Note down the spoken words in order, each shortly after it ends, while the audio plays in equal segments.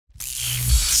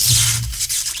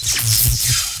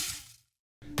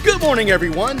Good morning,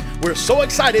 everyone. We're so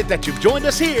excited that you've joined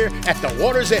us here at the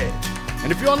Water's Edge.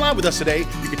 And if you're online with us today,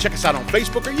 you can check us out on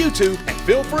Facebook or YouTube, and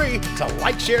feel free to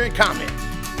like, share, and comment.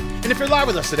 And if you're live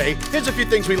with us today, here's a few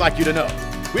things we'd like you to know.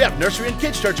 We have nursery and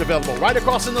kids church available right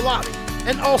across in the lobby.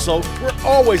 And also, we're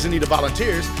always in need of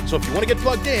volunteers, so if you want to get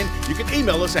plugged in, you can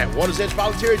email us at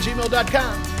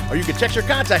watersedgevolunteer@gmail.com, or you can text your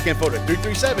contact info to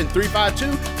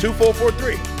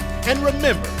 337-352-2443. And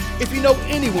remember, if you know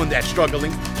anyone that's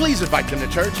struggling, please invite them to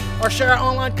church or share our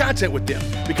online content with them,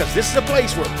 because this is a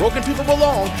place where broken people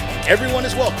belong and everyone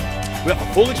is welcome. We have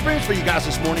a full experience for you guys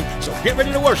this morning, so get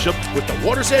ready to worship with the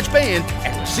Water's Edge Band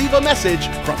and receive a message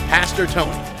from Pastor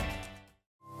Tony.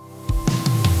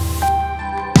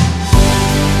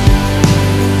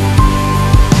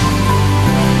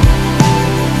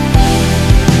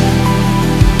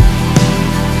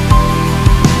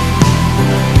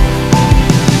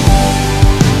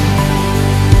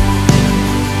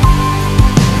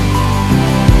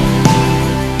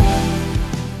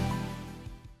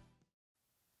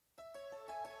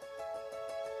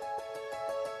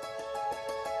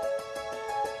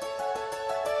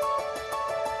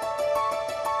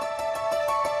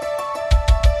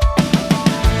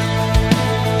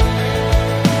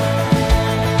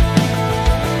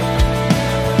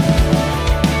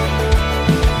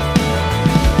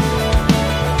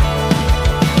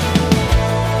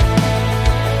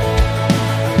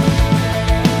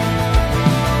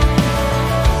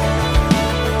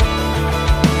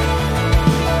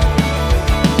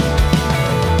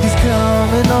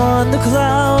 On the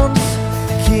clouds,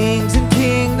 kings and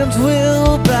kingdoms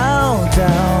will bow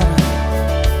down,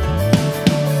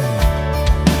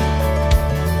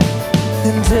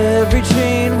 and every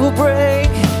chain will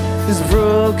break as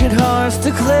broken hearts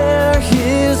declare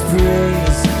His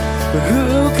praise. But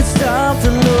who could stop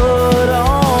the Lord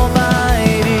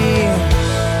Almighty?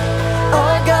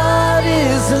 Our God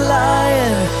is a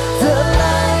lion, the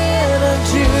Lion of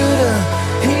Judah.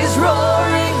 He's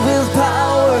roaring with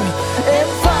power and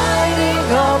fighting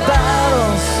our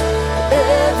battles.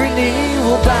 Every knee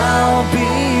will bow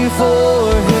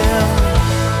before Him.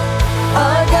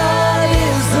 Our God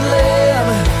is the Lamb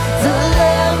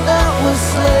that was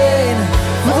slain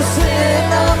for the sin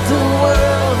of the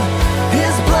world.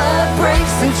 His blood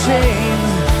breaks the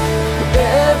chains.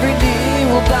 Every knee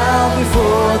will bow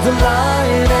before the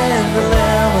Lion and the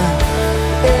Lamb.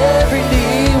 Every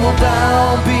knee will bow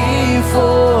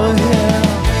before Him.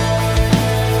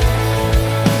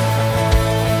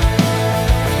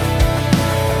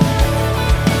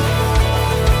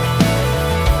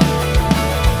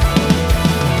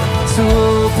 So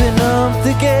open up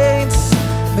the gates,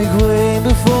 make way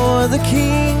before the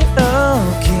King of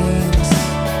Kings.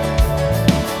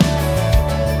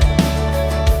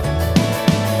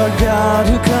 Our God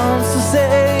who comes to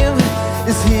save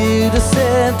is here to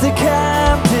set the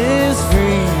captives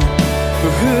free.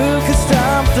 For who can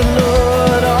stop the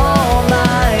Lord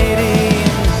Almighty?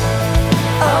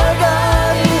 Our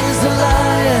God is the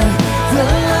Lion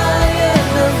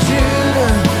of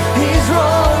Judah. He's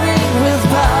roaring with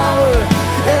power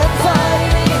and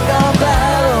fighting our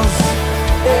battles.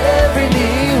 Every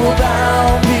knee will bow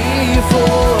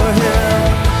before Him.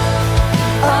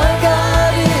 Our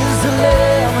God is the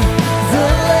Lamb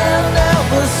that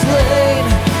was slain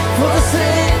for the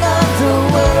sin of the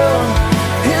world.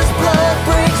 His blood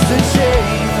breaks the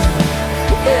chains.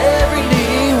 Every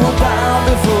knee will bow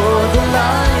before the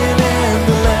Lion and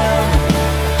the Lamb.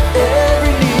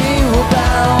 Every knee will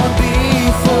bow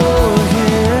before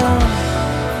Him.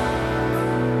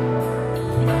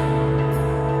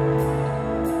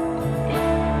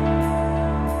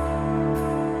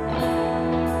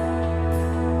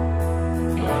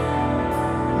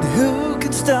 Who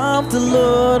can stop the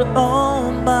Lord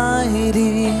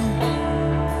Almighty?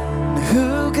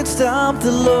 Who can stop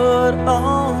the Lord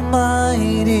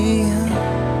Almighty?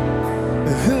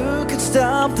 Who can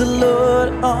stop the Lord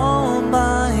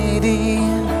Almighty?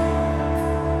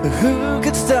 Who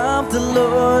can stop the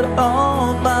Lord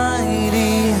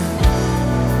Almighty?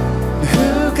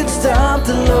 Who can stop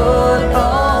the Lord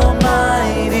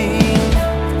Almighty?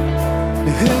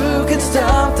 Who can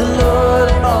stop the Lord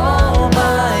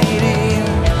Almighty?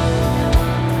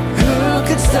 Who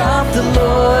can stop the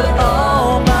Lord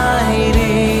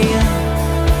Almighty?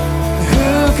 Who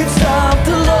can stop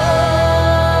the Lord?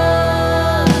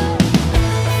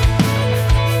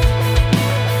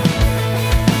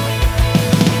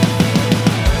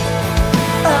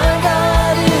 Our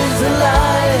God is the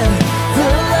Lion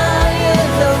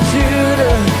of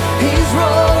Judah. He's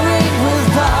roaring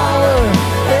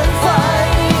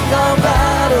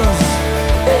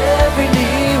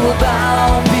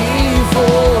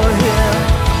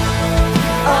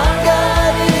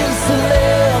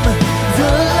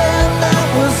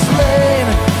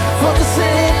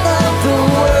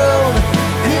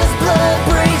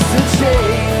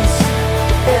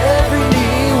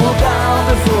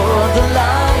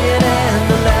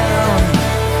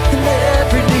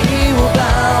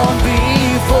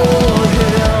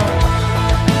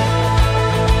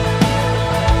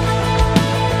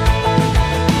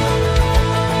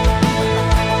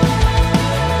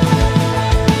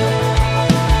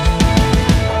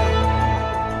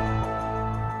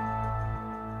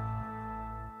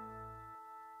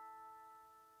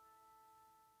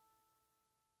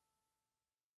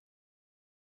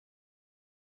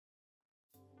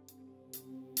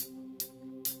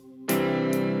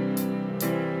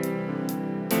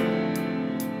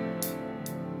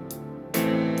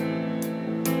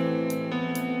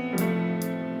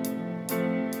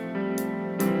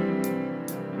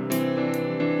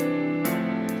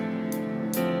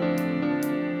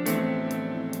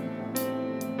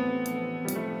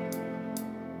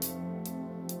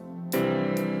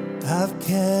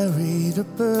a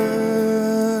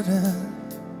burden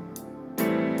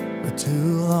for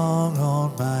too long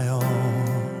on my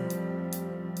own.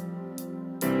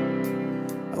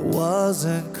 I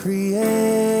wasn't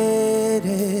created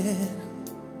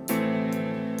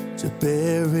to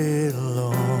bear it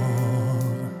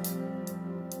alone.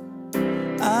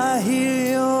 I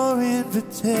hear your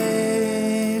invitation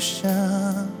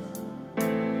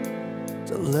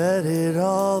to let it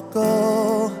all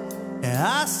go, and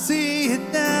I see it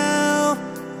now.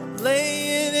 I'm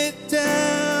laying it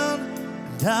down,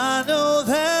 and I know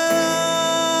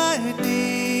that I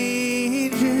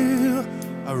need you.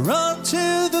 I run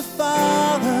to the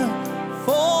Father,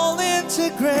 fall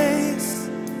into grace.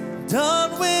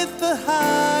 Done with the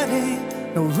hiding,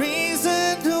 no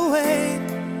reason to wait.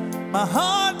 My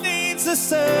heart needs a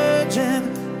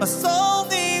surgeon, my soul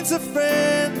needs a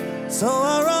friend. So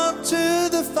I run to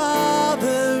the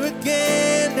Father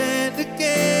again and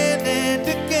again and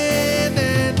again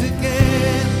and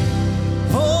again.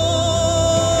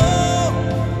 Oh,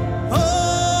 oh,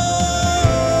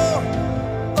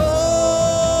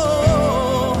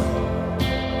 oh.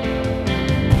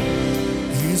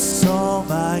 You saw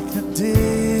my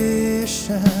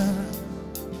condition,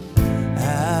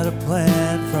 had a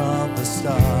plan from the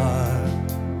start.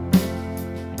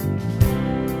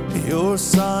 Your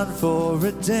Son for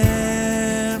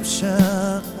redemption,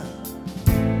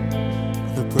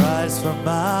 the price from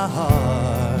my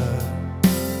heart.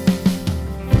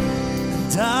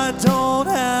 And I don't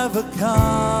have a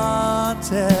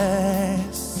context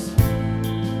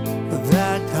for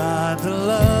that kind of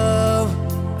love.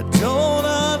 I don't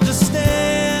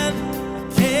understand,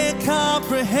 I can't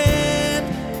comprehend.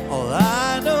 All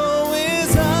I know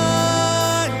is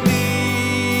I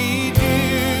need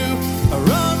you. I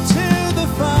run to the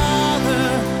Father,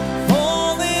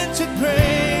 fall into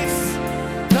grace.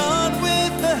 Done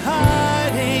with the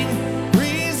hiding,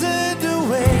 reason to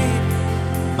wait.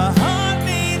 My heart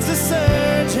needs a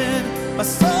surgeon, my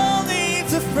soul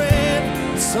needs a friend.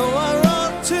 So I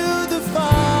run to the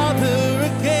Father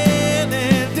again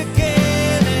and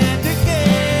again and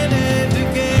again and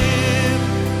again.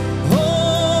 Oh,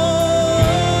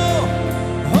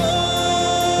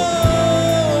 oh,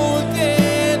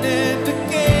 again and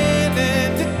again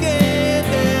and again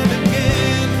and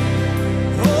again.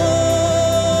 Oh,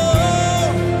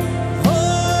 oh,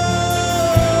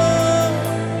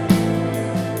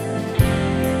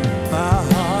 my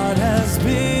heart has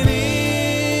been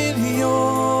in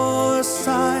your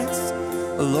sights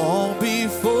long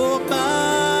before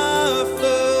my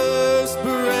first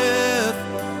breath,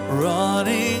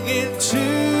 running into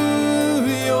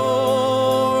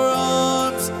your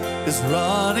arms is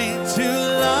running to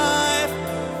life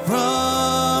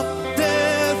from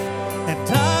death. And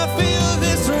I feel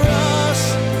this rush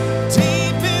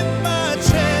deep in my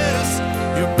chest.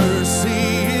 Your mercy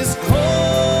is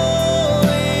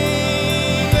calling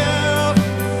out.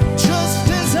 Just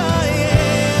as I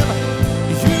am,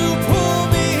 you pull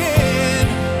me in,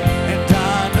 and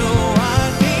I know I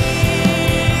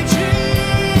need you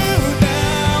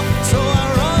now. So I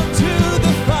run to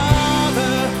the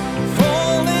Father,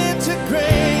 fall into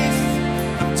grace.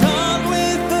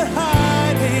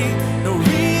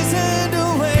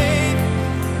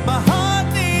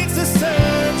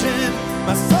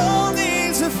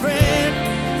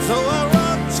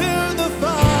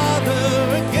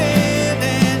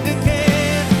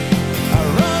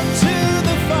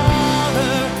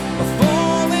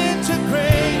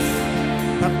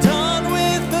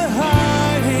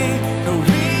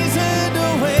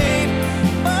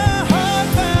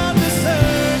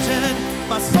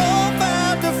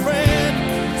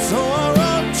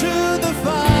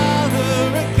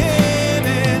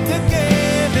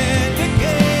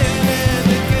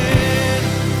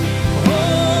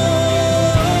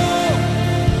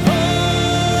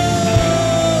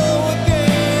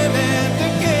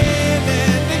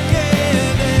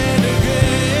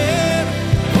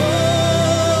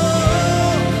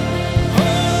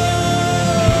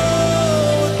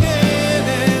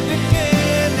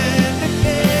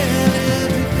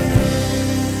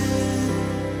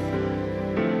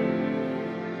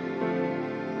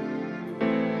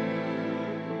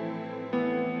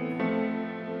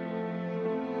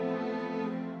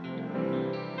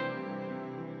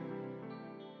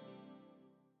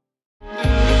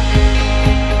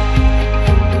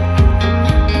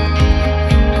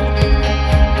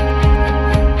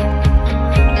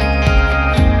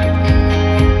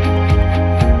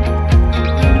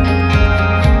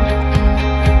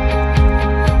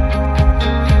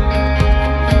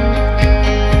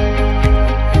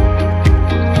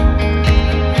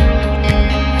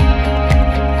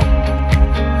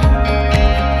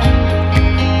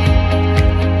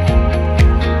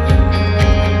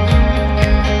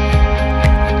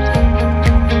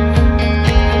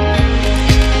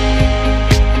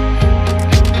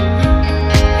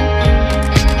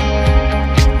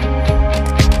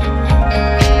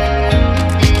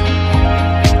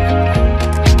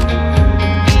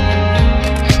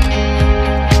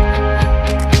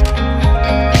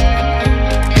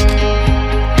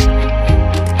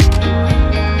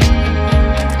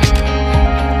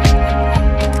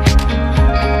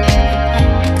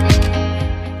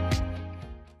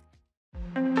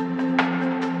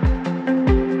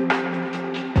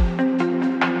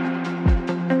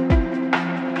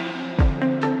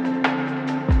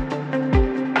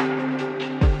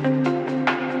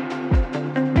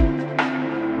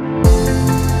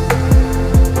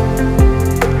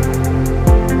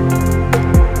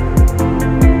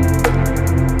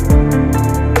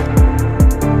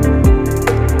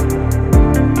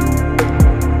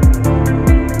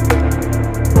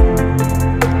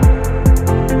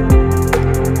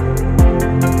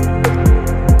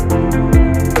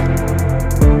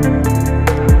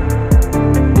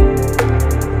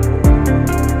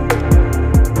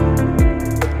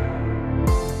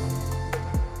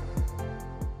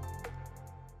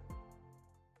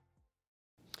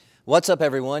 What's up,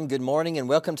 everyone? Good morning and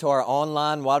welcome to our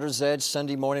online Water's Edge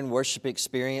Sunday morning worship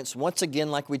experience. Once again,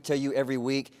 like we tell you every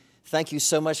week, thank you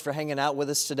so much for hanging out with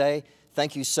us today.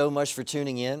 Thank you so much for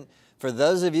tuning in. For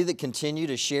those of you that continue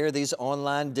to share these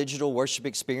online digital worship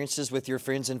experiences with your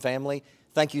friends and family,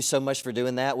 thank you so much for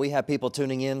doing that. We have people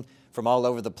tuning in from all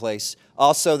over the place.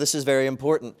 Also, this is very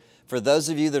important. For those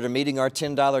of you that are meeting our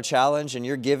 $10 challenge and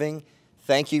you're giving,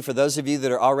 thank you. For those of you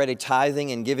that are already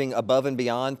tithing and giving above and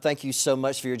beyond, thank you so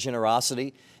much for your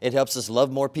generosity. It helps us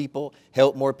love more people,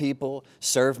 help more people,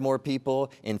 serve more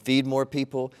people, and feed more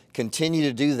people. Continue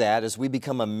to do that as we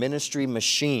become a ministry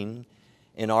machine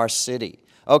in our city.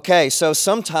 Okay, so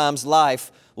sometimes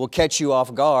life will catch you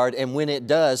off guard, and when it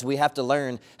does, we have to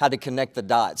learn how to connect the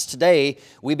dots. Today,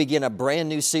 we begin a brand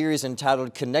new series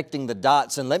entitled Connecting the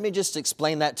Dots, and let me just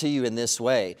explain that to you in this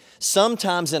way.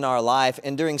 Sometimes in our life,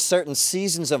 and during certain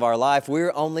seasons of our life,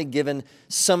 we're only given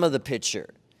some of the picture,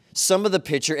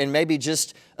 and maybe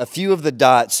just a few of the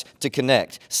dots to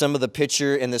connect. Some of the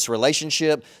picture in this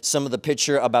relationship, some of the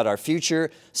picture about our future,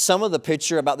 some of the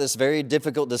picture about this very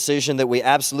difficult decision that we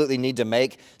absolutely need to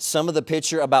make, some of the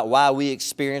picture about why we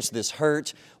experience this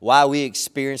hurt, why we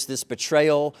experience this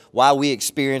betrayal, why we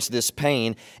experience this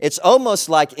pain. It's almost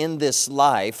like in this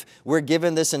life, we're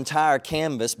given this entire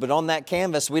canvas, but on that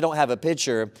canvas, we don't have a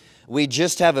picture. We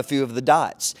just have a few of the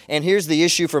dots. And here's the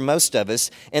issue for most of us.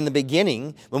 In the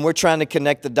beginning, when we're trying to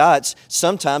connect the dots,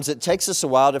 sometimes it takes us a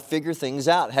while to figure things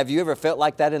out. Have you ever felt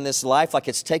like that in this life? Like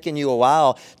it's taken you a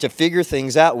while to figure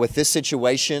things out with this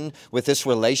situation, with this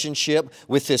relationship,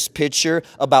 with this picture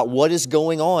about what is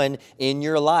going on in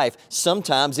your life.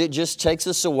 Sometimes it just takes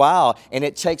us a while, and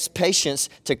it takes patience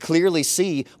to clearly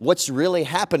see what's really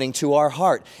happening to our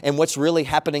heart and what's really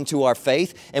happening to our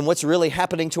faith and what's really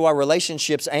happening to our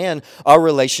relationships and our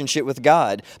relationship with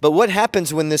God. But what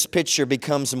happens when this picture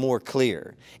becomes more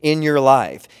clear in your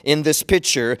life? In this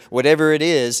picture, whatever it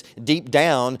is, deep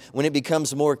down, when it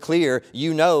becomes more clear,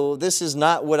 you know this is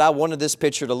not what I wanted this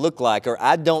picture to look like, or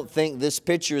I don't think this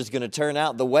picture is going to turn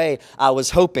out the way I was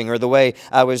hoping or the way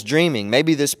I was dreaming.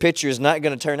 Maybe this picture is not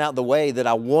going to turn out the way that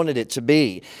I wanted it to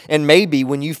be. And maybe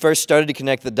when you first started to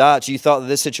connect the dots, you thought that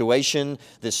this situation,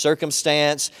 this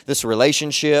circumstance, this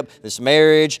relationship, this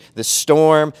marriage, this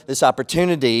storm, this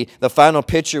opportunity, the final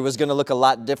picture was going to look a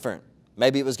lot different.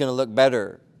 Maybe it was going to look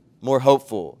better, more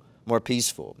hopeful, more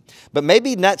peaceful. But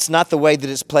maybe that's not the way that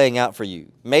it's playing out for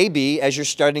you. Maybe as you're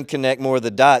starting to connect more of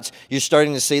the dots, you're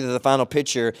starting to see that the final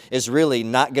picture is really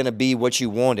not going to be what you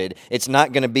wanted. It's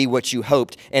not going to be what you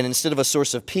hoped. And instead of a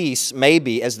source of peace,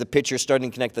 maybe as the picture is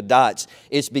starting to connect the dots,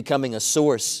 it's becoming a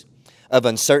source of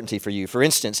uncertainty for you. For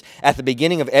instance, at the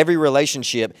beginning of every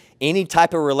relationship, any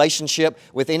type of relationship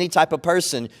with any type of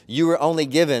person, you are only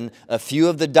given a few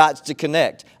of the dots to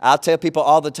connect. I'll tell people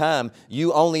all the time,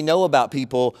 you only know about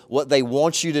people what they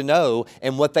want you to know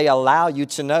and what they allow you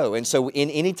to know. And so in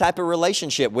any type of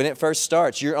relationship, when it first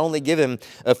starts, you're only given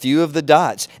a few of the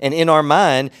dots. And in our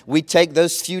mind, we take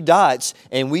those few dots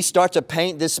and we start to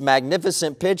paint this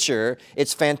magnificent picture,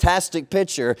 it's fantastic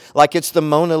picture, like it's the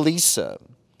Mona Lisa.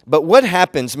 But what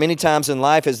happens many times in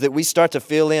life is that we start to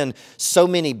fill in so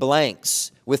many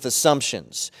blanks with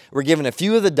assumptions. We're given a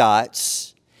few of the dots,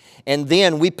 and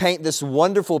then we paint this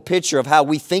wonderful picture of how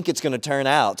we think it's going to turn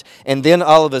out. And then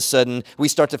all of a sudden, we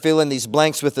start to fill in these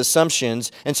blanks with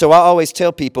assumptions. And so I always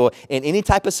tell people, in any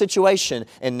type of situation,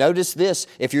 and notice this,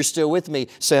 if you're still with me,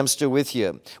 say I'm still with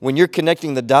you. When you're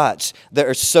connecting the dots, there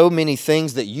are so many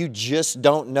things that you just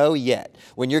don't know yet.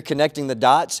 When you're connecting the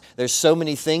dots, there's so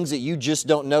many things that you just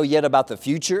don't know yet about the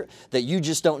future, that you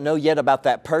just don't know yet about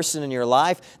that person in your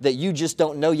life, that you just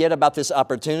don't know yet about this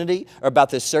opportunity, or about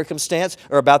this circumstance,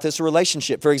 or about this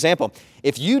relationship. For example,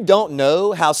 if you don't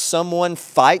know how someone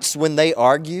fights when they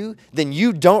argue, then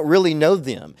you don't really know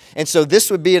them. And so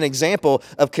this would be an example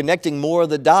of connecting more of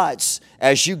the dots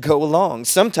as you go along.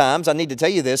 Sometimes, I need to tell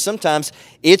you this, sometimes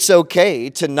it's okay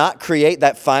to not create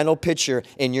that final picture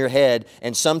in your head,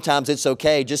 and sometimes it's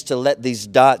okay just to let these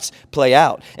dots play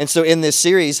out. And so in this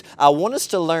series, I want us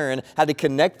to learn how to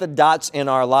connect the dots in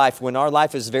our life when our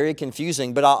life is very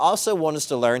confusing, but I also want us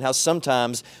to learn how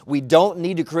sometimes we don't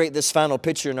need to create this final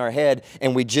picture in our head,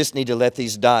 and we just need to let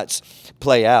these dots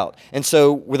play out. And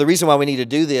so the reason why we need to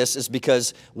do this is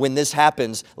because when this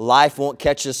happens, life won't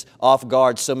catch us off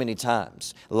guard so many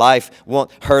times. Life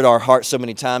won't hurt our heart so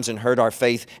many times and hurt our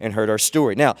faith and hurt our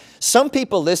story. Now, some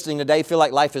people listening today feel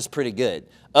like life is pretty good.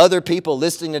 Other people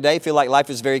listening today feel like life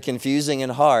is very confusing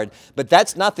and hard, but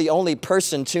that's not the only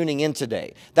person tuning in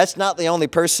today. That's not the only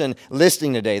person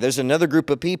listening today. There's another group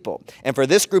of people, and for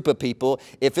this group of people,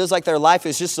 it feels like their life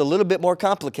is just a little bit more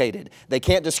complicated. They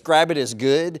can't describe it as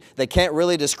good. They can't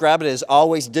really describe it as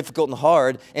always difficult and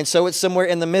hard, and so it's somewhere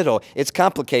in the middle. It's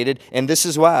complicated, and this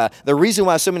is why. The reason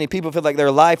why so many people feel like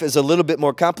their life is a little bit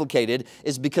more complicated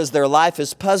is because their life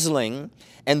is puzzling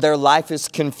and their life is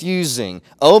confusing,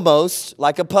 almost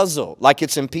like a puzzle, like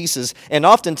it's in pieces. And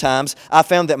oftentimes, I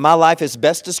found that my life is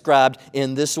best described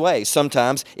in this way.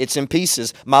 Sometimes it's in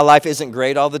pieces. My life isn't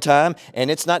great all the time,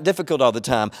 and it's not difficult all the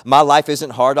time. My life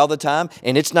isn't hard all the time,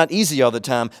 and it's not easy all the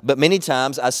time. But many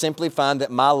times, I simply find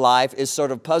that my life is sort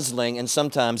of puzzling, and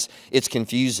sometimes it's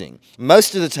confusing.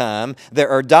 Most of the time, there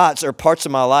are dots or parts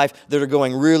of my life that are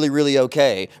going really, really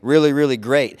okay, really, really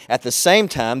great. At the same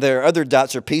time, there are other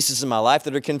dots or pieces in my life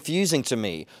that are confusing to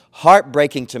me,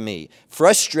 heartbreaking to me,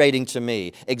 frustrating to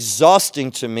me, exhausting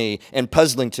to me, and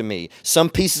puzzling to me. Some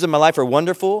pieces of my life are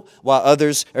wonderful, while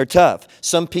others are tough.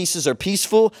 Some pieces are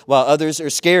peaceful, while others are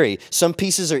scary. Some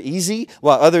pieces are easy,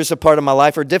 while others, a part of my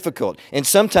life, are difficult. And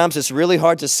sometimes it's really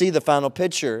hard to see the final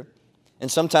picture, and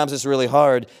sometimes it's really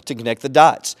hard to connect the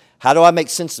dots. How do I make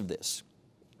sense of this?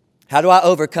 How do I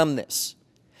overcome this?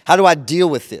 How do I deal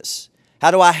with this?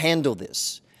 How do I handle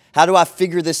this? How do I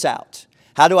figure this out?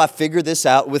 How do I figure this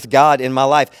out with God in my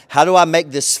life? How do I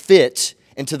make this fit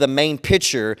into the main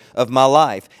picture of my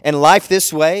life? And life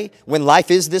this way, when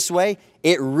life is this way,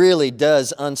 it really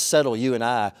does unsettle you and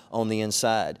I on the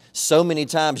inside. So many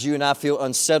times you and I feel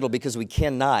unsettled because we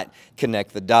cannot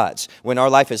connect the dots. When our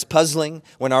life is puzzling,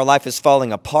 when our life is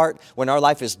falling apart, when our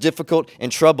life is difficult and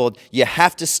troubled, you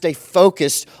have to stay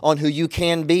focused on who you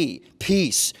can be.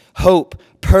 Peace, hope,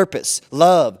 purpose,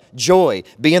 love, joy,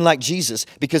 being like Jesus.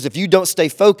 Because if you don't stay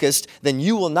focused, then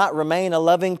you will not remain a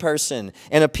loving person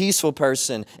and a peaceful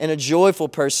person and a joyful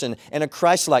person and a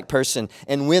Christ-like person.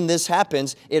 And when this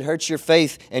happens, it hurts your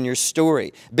faith and your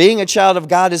story. Being a child of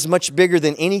God is much bigger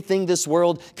than anything this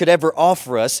world could ever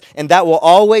offer us, and that will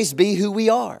always be who we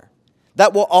are.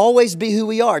 That will always be who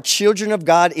we are, children of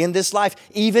God in this life.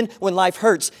 Even when life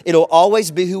hurts, it'll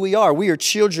always be who we are. We are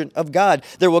children of God.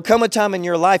 There will come a time in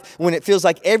your life when it feels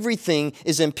like everything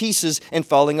is in pieces and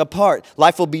falling apart.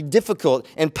 Life will be difficult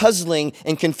and puzzling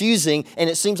and confusing, and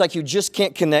it seems like you just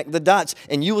can't connect the dots.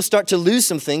 And you will start to lose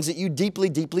some things that you deeply,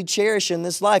 deeply cherish in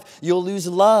this life. You'll lose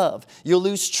love. You'll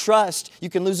lose trust. You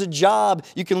can lose a job.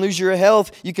 You can lose your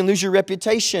health. You can lose your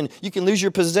reputation. You can lose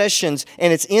your possessions.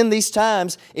 And it's in these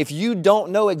times, if you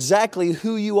don't know exactly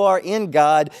who you are in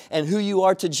God and who you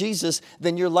are to Jesus,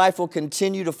 then your life will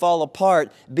continue to fall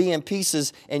apart, be in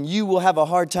pieces, and you will have a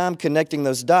hard time connecting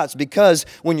those dots. Because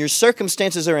when your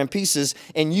circumstances are in pieces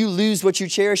and you lose what you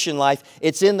cherish in life,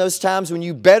 it's in those times when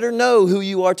you better know who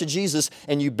you are to Jesus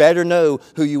and you better know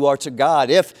who you are to God.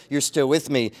 If you're still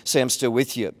with me, say I'm still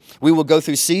with you. We will go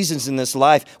through seasons in this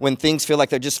life when things feel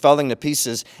like they're just falling to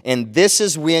pieces, and this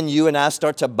is when you and I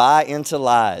start to buy into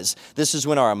lies. This is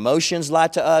when our emotions lie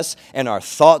to us, and our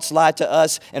thoughts lie to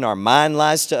us, and our mind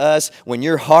lies to us. When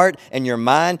your heart and your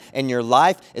mind and your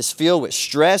life is filled with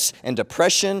stress and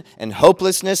depression and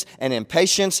hopelessness and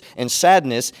impatience and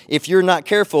sadness, if you're not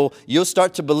careful, you'll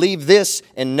start to believe this.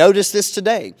 And notice this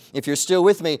today. If you're still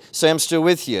with me, say I'm still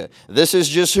with you. This is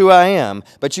just who I am.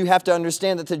 But you have to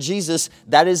understand that to Jesus,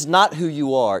 that is not who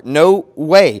you are. No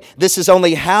way. This is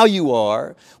only how you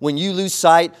are when you lose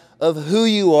sight of who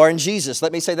you are in Jesus.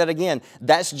 Let me say that again.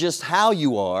 That's just how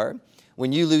you are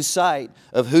when you lose sight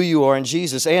of who you are in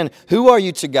Jesus. And who are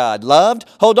you to God? Loved?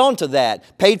 Hold on to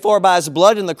that. Paid for by His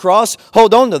blood in the cross?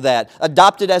 Hold on to that.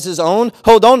 Adopted as His own?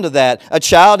 Hold on to that. A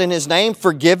child in His name?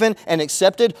 Forgiven and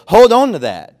accepted? Hold on to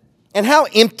that. And how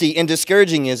empty and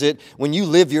discouraging is it when you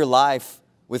live your life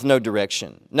with no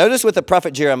direction? Notice what the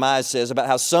prophet Jeremiah says about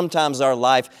how sometimes our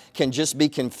life can just be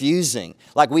confusing.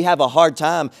 Like we have a hard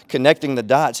time connecting the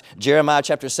dots. Jeremiah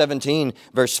chapter 17,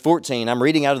 verse 14. I'm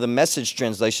reading out of the Message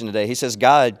translation today. He says,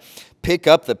 God, pick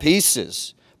up the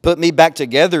pieces. Put me back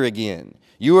together again.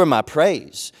 You are my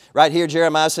praise. Right here,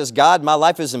 Jeremiah says, God, my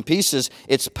life is in pieces.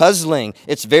 It's puzzling.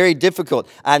 It's very difficult.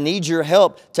 I need your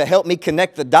help to help me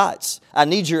connect the dots. I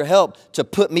need your help to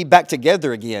put me back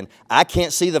together again. I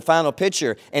can't see the final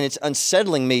picture, and it's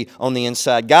unsettling me on the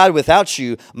inside. God, without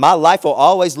you, my life will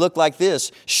always look like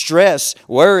this: stress,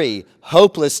 worry,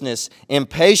 hopelessness,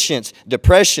 impatience,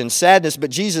 depression, sadness. But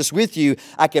Jesus, with you,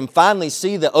 I can finally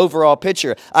see the overall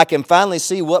picture. I can finally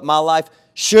see what my life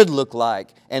should look like.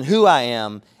 and who I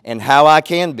am and how I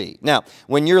can be. Now,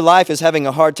 when your life is having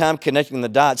a hard time connecting the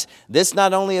dots, this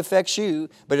not only affects you,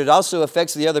 but it also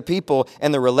affects the other people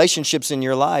and the relationships in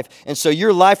your life. And so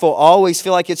your life will always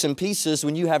feel like it's in pieces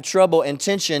when you have trouble and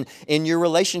tension in your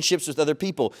relationships with other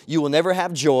people. You will never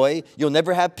have joy, you'll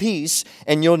never have peace,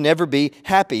 and you'll never be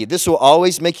happy. This will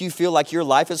always make you feel like your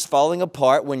life is falling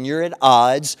apart when you're at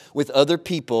odds with other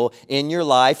people in your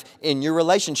life, in your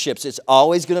relationships. It's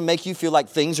always going to make you feel like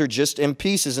things are just in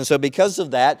pieces. And so because of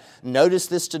that, notice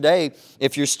this today.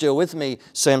 If you're still with me,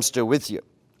 say I'm still with you.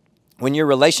 When your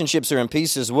relationships are in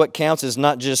pieces, what counts is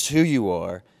not just who you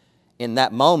are in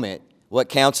that moment. What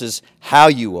counts is how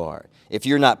you are. If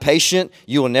you're not patient,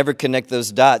 you will never connect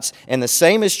those dots. And the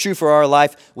same is true for our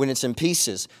life when it's in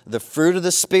pieces. The fruit of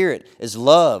the Spirit is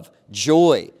love,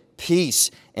 joy,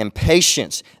 peace, and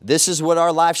patience. This is what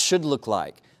our life should look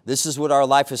like. This is what our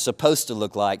life is supposed to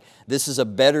look like. This is a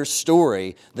better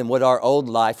story than what our old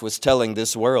life was telling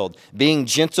this world. Being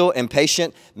gentle and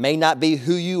patient may not be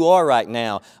who you are right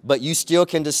now, but you still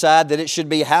can decide that it should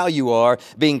be how you are.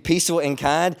 Being peaceful and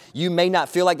kind, you may not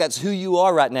feel like that's who you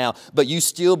are right now, but you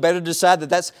still better decide that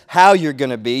that's how you're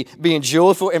going to be. Being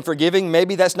joyful and forgiving,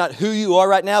 maybe that's not who you are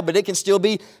right now, but it can still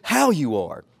be how you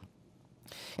are.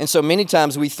 And so many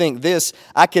times we think this,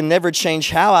 I can never change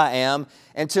how I am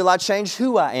until I change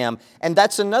who I am. And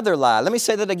that's another lie. Let me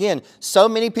say that again. So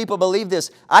many people believe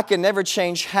this. I can never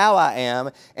change how I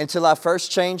am until I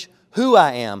first change who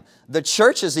I am. The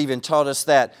church has even taught us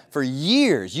that for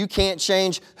years. You can't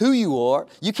change who you are.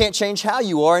 You can't change how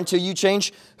you are until you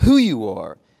change who you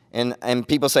are. And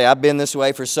people say, I've been this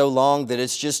way for so long that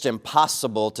it's just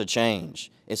impossible to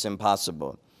change. It's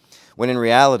impossible. When in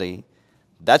reality,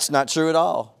 that's not true at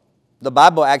all. The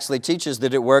Bible actually teaches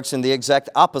that it works in the exact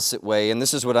opposite way, and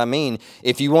this is what I mean.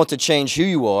 If you want to change who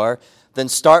you are, then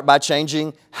start by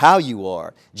changing how you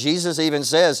are. Jesus even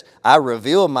says, I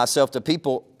reveal myself to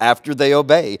people after they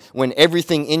obey. When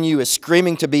everything in you is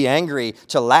screaming to be angry,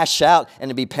 to lash out, and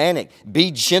to be panicked,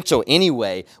 be gentle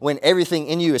anyway. When everything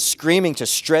in you is screaming to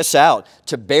stress out,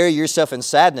 to bury yourself in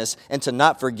sadness, and to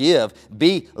not forgive,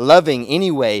 be loving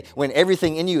anyway. When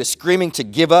everything in you is screaming to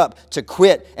give up, to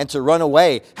quit, and to run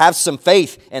away, have some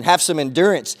faith, and have some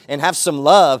endurance, and have some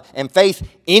love and faith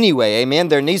anyway. Amen?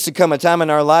 There needs to come a time in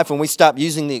our life when we stop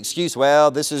using the excuse, well,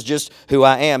 this is just who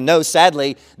I am. No,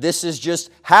 sadly, this is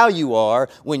just how you are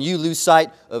when you lose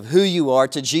sight of who you are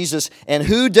to Jesus. And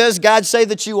who does God say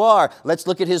that you are? Let's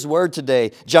look at His Word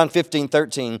today. John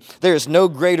 15:13. There is no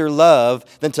greater love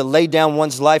than to lay down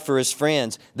one's life for his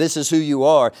friends. This is who you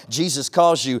are. Jesus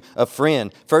calls you a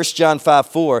friend. 1 John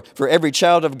 5:4. For every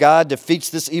child of God defeats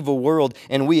this evil world,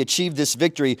 and we achieve this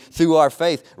victory through our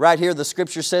faith. Right here, the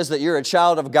Scripture says that you're a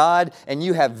child of God, and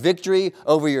you have victory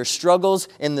over your struggles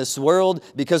in this world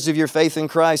because of your faith in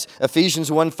Christ. Ephesians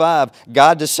 1:5.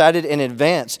 God decided in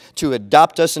advance to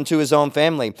adopt us into His own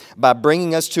family by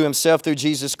bringing us to Himself through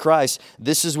Jesus Christ.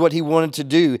 This is what He wanted to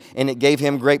do, and it gave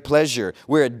Him great pleasure.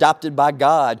 We're adopted by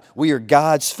God. We are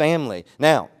God's family.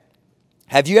 Now,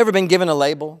 have you ever been given a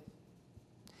label?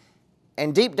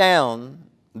 And deep down,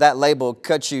 that label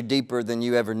cuts you deeper than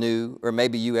you ever knew, or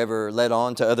maybe you ever let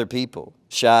on to other people.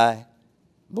 Shy,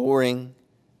 boring,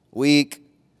 weak,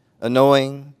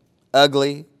 annoying,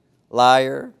 ugly,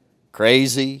 liar,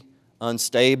 crazy,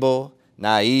 unstable,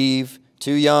 naive,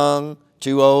 too young,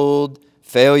 too old,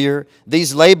 failure.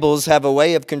 These labels have a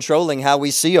way of controlling how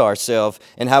we see ourselves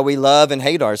and how we love and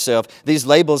hate ourselves. These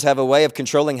labels have a way of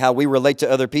controlling how we relate to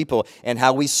other people and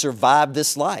how we survive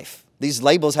this life. These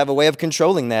labels have a way of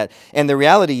controlling that. And the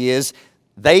reality is,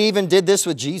 they even did this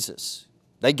with Jesus.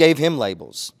 They gave Him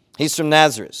labels. He's from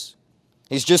Nazareth.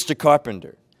 He's just a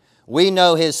carpenter. We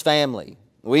know His family.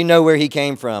 We know where He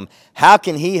came from. How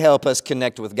can He help us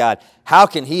connect with God? How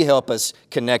can He help us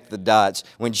connect the dots?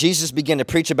 When Jesus began to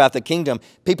preach about the kingdom,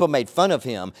 people made fun of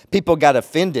Him. People got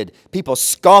offended. People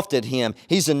scoffed at Him.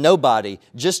 He's a nobody,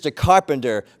 just a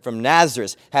carpenter from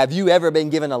Nazareth. Have you ever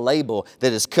been given a label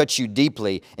that has cut you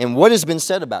deeply? And what has been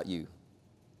said about you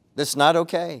that's not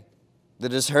okay,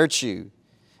 that has hurt you?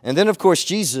 And then, of course,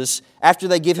 Jesus, after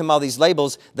they give Him all these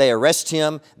labels, they arrest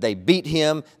Him, they beat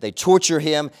Him, they torture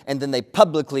Him, and then they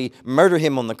publicly murder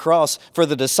Him on the cross. For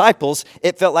the disciples,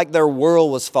 it felt like their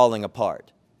world was falling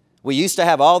apart. We used to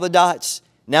have all the dots.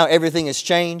 Now everything has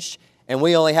changed, and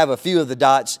we only have a few of the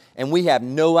dots, and we have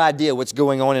no idea what's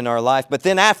going on in our life. But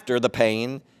then after the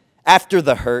pain, after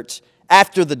the hurt,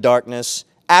 after the darkness,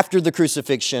 after the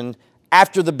crucifixion,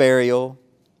 after the burial,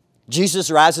 Jesus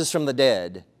rises from the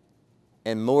dead.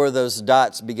 And more of those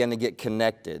dots began to get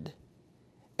connected.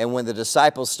 And when the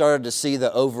disciples started to see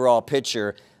the overall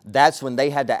picture, that's when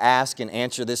they had to ask and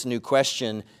answer this new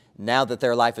question. now that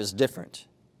their life is different.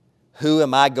 Who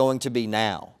am I going to be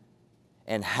now?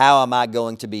 And how am I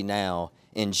going to be now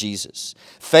in Jesus?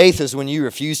 Faith is when you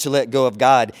refuse to let go of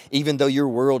God even though your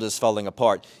world is falling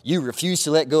apart. You refuse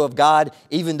to let go of God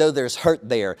even though there's hurt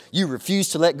there. You refuse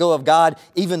to let go of God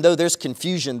even though there's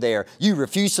confusion there. You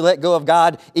refuse to let go of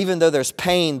God even though there's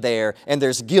pain there, and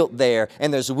there's guilt there,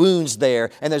 and there's wounds there,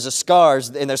 and there's scars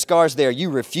there. You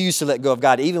refuse to let go of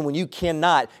God even when you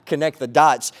cannot connect the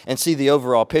dots and see the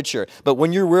overall picture. But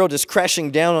when your world is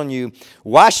crashing down on you,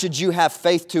 why should you have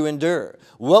faith to endure?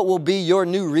 What will be your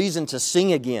new reason to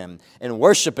sing again and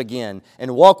worship again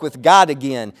and walk with God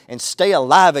again and stay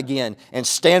alive again and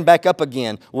stand back up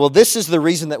again? Well, this is the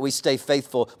reason that we stay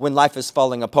faithful when life is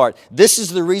falling apart. This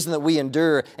is the reason that we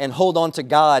endure and hold on to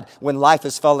God when life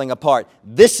is falling apart.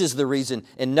 This is the reason.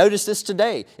 And notice this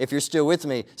today. If you're still with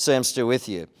me, say I'm still with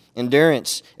you.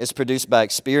 Endurance is produced by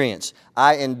experience.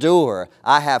 I endure.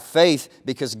 I have faith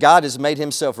because God has made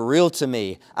Himself real to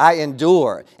me. I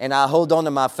endure and I hold on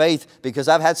to my faith because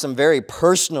I've had some very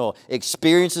personal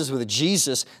experiences with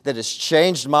Jesus that has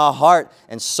changed my heart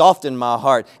and softened my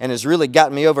heart and has really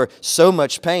gotten me over so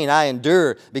much pain. I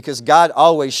endure because God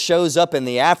always shows up in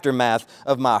the aftermath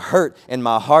of my hurt and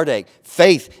my heartache.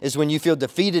 Faith is when you feel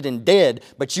defeated and dead,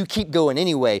 but you keep going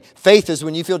anyway. Faith is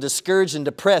when you feel discouraged and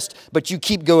depressed, but you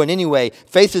keep going anyway.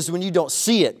 Faith is when you don't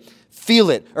see it, feel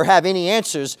it, or have any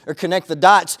answers or connect the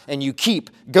dots, and you keep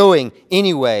going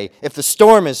anyway. If the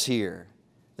storm is here,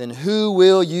 then who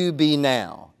will you be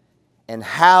now? And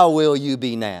how will you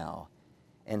be now?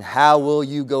 And how will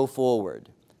you go forward?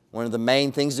 One of the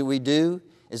main things that we do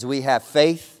is we have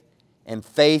faith, and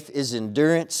faith is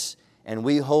endurance, and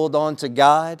we hold on to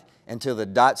God until the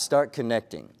dots start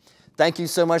connecting. Thank you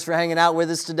so much for hanging out with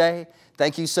us today.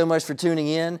 Thank you so much for tuning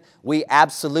in. We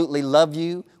absolutely love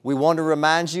you. We want to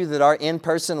remind you that our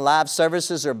in-person live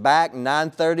services are back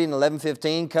 9:30 and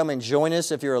 11:15. Come and join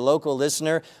us if you're a local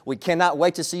listener. We cannot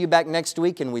wait to see you back next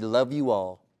week, and we love you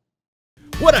all.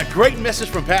 What a great message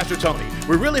from Pastor Tony.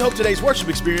 We really hope today's worship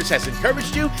experience has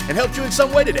encouraged you and helped you in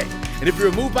some way today. And if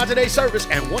you're moved by today's service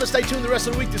and want to stay tuned the rest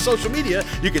of the week through social media,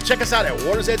 you can check us out at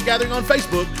Waters Edge Gathering on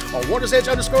Facebook or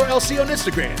WatersEdge_LC on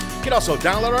Instagram. You can also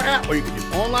download our app, or you can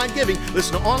do online giving,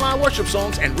 listen to online worship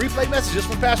songs, and replay messages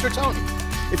from Pastor Tony.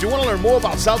 If you want to learn more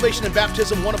about salvation and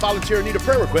baptism, want to volunteer, or need a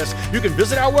prayer request, you can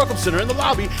visit our Welcome Center in the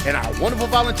lobby, and our wonderful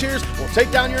volunteers will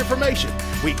take down your information.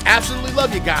 We absolutely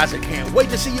love you guys and can't wait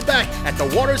to see you back at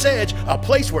the Water's Edge, a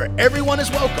place where everyone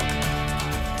is welcome.